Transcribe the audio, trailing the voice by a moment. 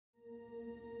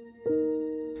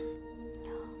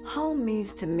Home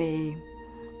means to me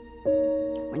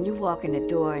when you walk in the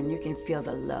door and you can feel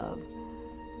the love.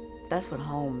 That's what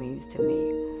home means to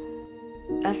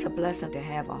me. That's a blessing to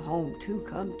have a home to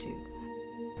come to.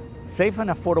 Safe and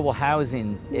affordable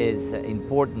housing is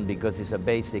important because it's a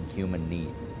basic human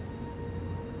need.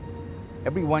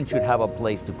 Everyone should have a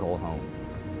place to call home.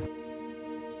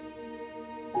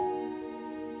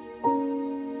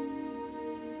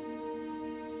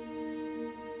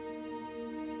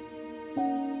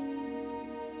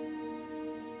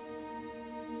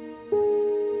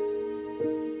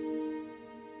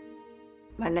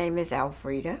 My name is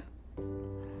Alfreda.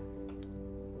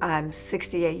 I'm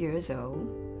 68 years old.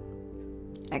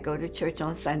 I go to church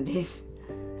on Sundays.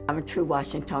 I'm a true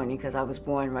Washingtonian because I was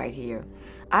born right here.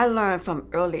 I learned from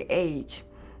early age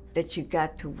that you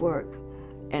got to work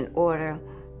in order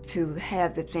to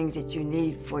have the things that you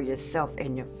need for yourself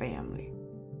and your family.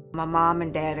 My mom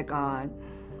and dad are gone.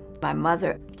 My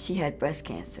mother, she had breast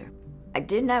cancer. I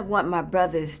did not want my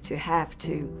brothers to have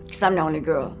to, because I'm the only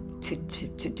girl, to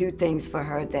do things for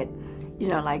her that, you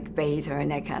know, like bathe her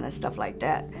and that kind of stuff like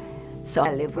that. So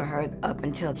I lived with her up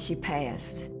until she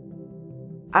passed.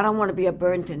 I don't want to be a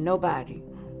burden to nobody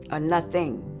or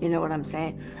nothing, you know what I'm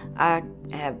saying?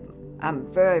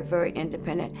 I'm very, very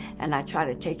independent, and I try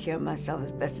to take care of myself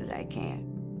as best as I can.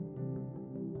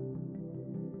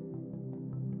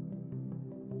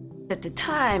 At the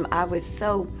time, I was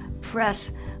so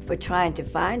pressed for trying to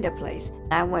find a place.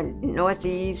 I went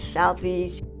northeast,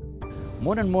 southeast.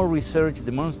 More and more research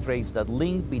demonstrates that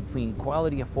link between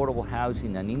quality affordable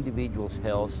housing and individuals'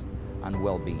 health and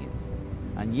well-being.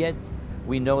 And yet,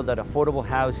 we know that affordable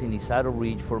housing is out of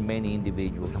reach for many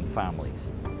individuals and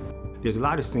families. There's a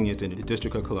lot of seniors in the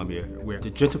District of Columbia where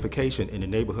the gentrification in the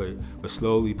neighborhood was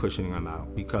slowly pushing them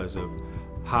out because of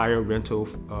higher rental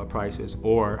prices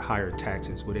or higher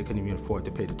taxes, where they couldn't even afford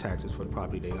to pay the taxes for the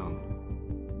property they own.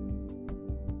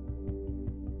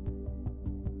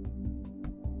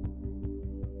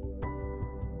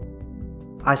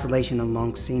 Isolation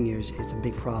among seniors is a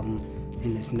big problem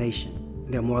in this nation.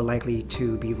 They're more likely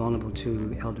to be vulnerable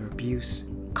to elder abuse,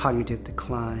 cognitive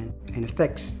decline, and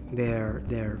affects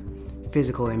their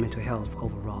physical and mental health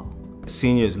overall.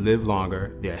 Seniors live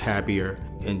longer, they're happier,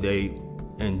 and they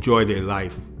enjoy their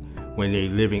life when they're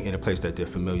living in a place that they're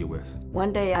familiar with.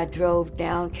 One day I drove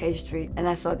down K Street and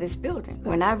I saw this building.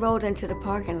 When I rolled into the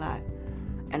parking lot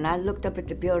and I looked up at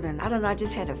the building, I don't know, I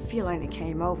just had a feeling that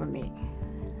came over me.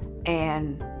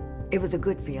 And it was a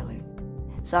good feeling.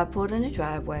 So I pulled in the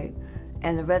driveway,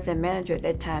 and the resident manager at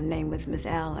that time, name was Miss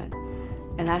Allen.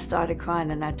 And I started crying,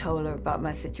 and I told her about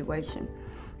my situation.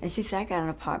 And she said, I got an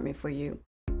apartment for you.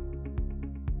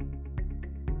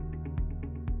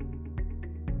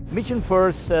 Mission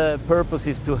First's purpose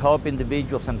is to help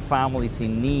individuals and families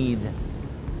in need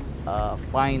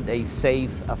find a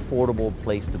safe, affordable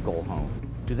place to call home.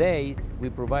 Today, we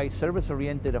provide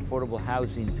service-oriented affordable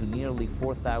housing to nearly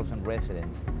 4,000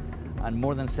 residents, and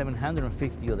more than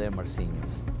 750 of them are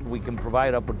seniors. We can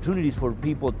provide opportunities for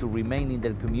people to remain in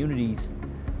their communities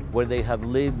where they have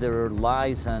lived their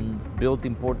lives and built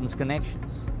important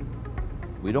connections.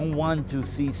 We don't want to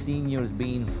see seniors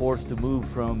being forced to move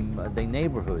from their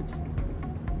neighborhoods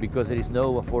because there is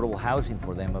no affordable housing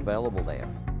for them available there.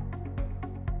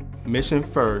 Mission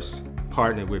First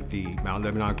partnered with the Mount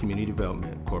Lebanon Community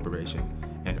Development Corporation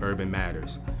and Urban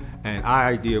Matters. And our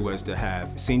idea was to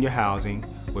have senior housing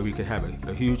where we could have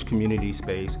a huge community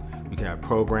space. We could have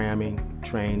programming,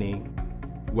 training,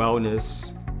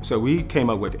 wellness. So we came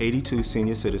up with 82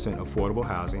 senior citizen affordable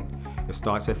housing. It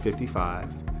starts at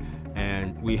 55.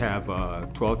 And we have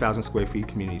 12,000 square feet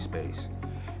community space.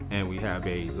 And we have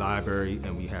a library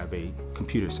and we have a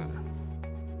computer center.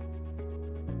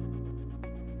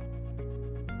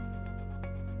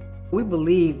 We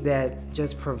believe that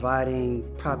just providing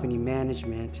property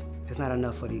management is not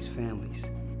enough for these families.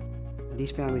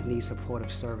 These families need supportive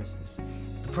services.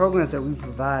 The programs that we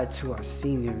provide to our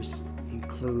seniors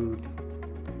include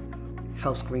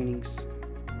health screenings,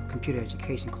 computer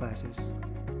education classes,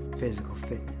 physical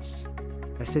fitness,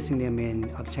 assisting them in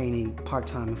obtaining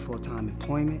part-time and full-time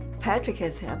employment. Patrick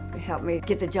has helped me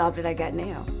get the job that I got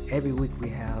now. Every week we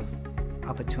have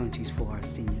opportunities for our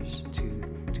seniors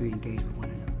to engage with one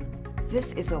another.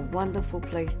 This is a wonderful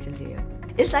place to live.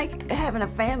 It's like having a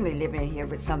family living here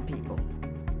with some people.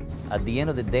 At the end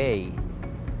of the day,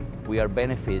 we are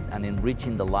benefiting and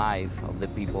enriching the life of the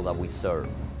people that we serve.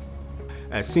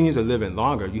 As seniors are living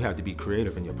longer, you have to be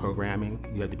creative in your programming.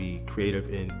 You have to be creative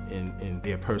in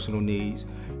their personal needs,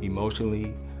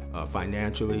 emotionally,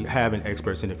 financially. Having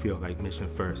experts in the field like Mission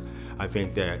First, I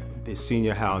think that the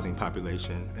senior housing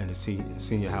population and the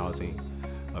senior housing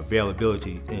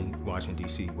availability in Washington,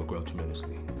 D.C. will grow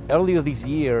tremendously. Earlier this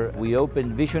year, we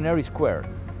opened Visionary Square,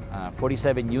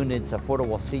 47 units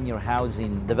affordable senior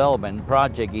housing development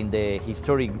project in the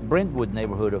historic Brentwood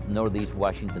neighborhood of Northeast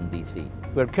Washington, D.C.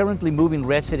 We're currently moving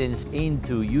residents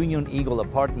into Union Eagle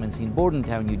Apartments in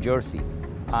Bordentown, New Jersey.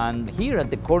 And here at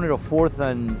the corner of 4th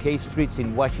and K Streets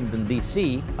in Washington,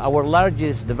 D.C., our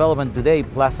largest development today,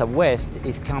 Plaza West,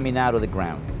 is coming out of the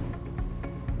ground.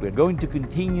 We're going to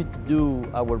continue to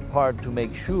do our part to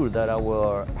make sure that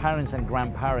our parents and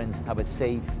grandparents have a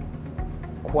safe,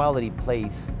 quality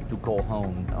place to call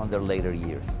home on their later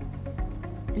years.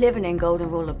 Living in Golden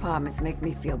Rule Apartments make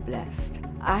me feel blessed.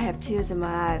 I have tears in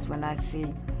my eyes when I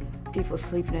see people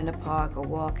sleeping in the park or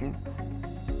walking.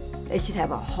 They should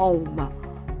have a home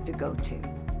to go to.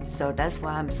 So that's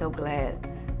why I'm so glad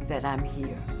that I'm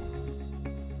here.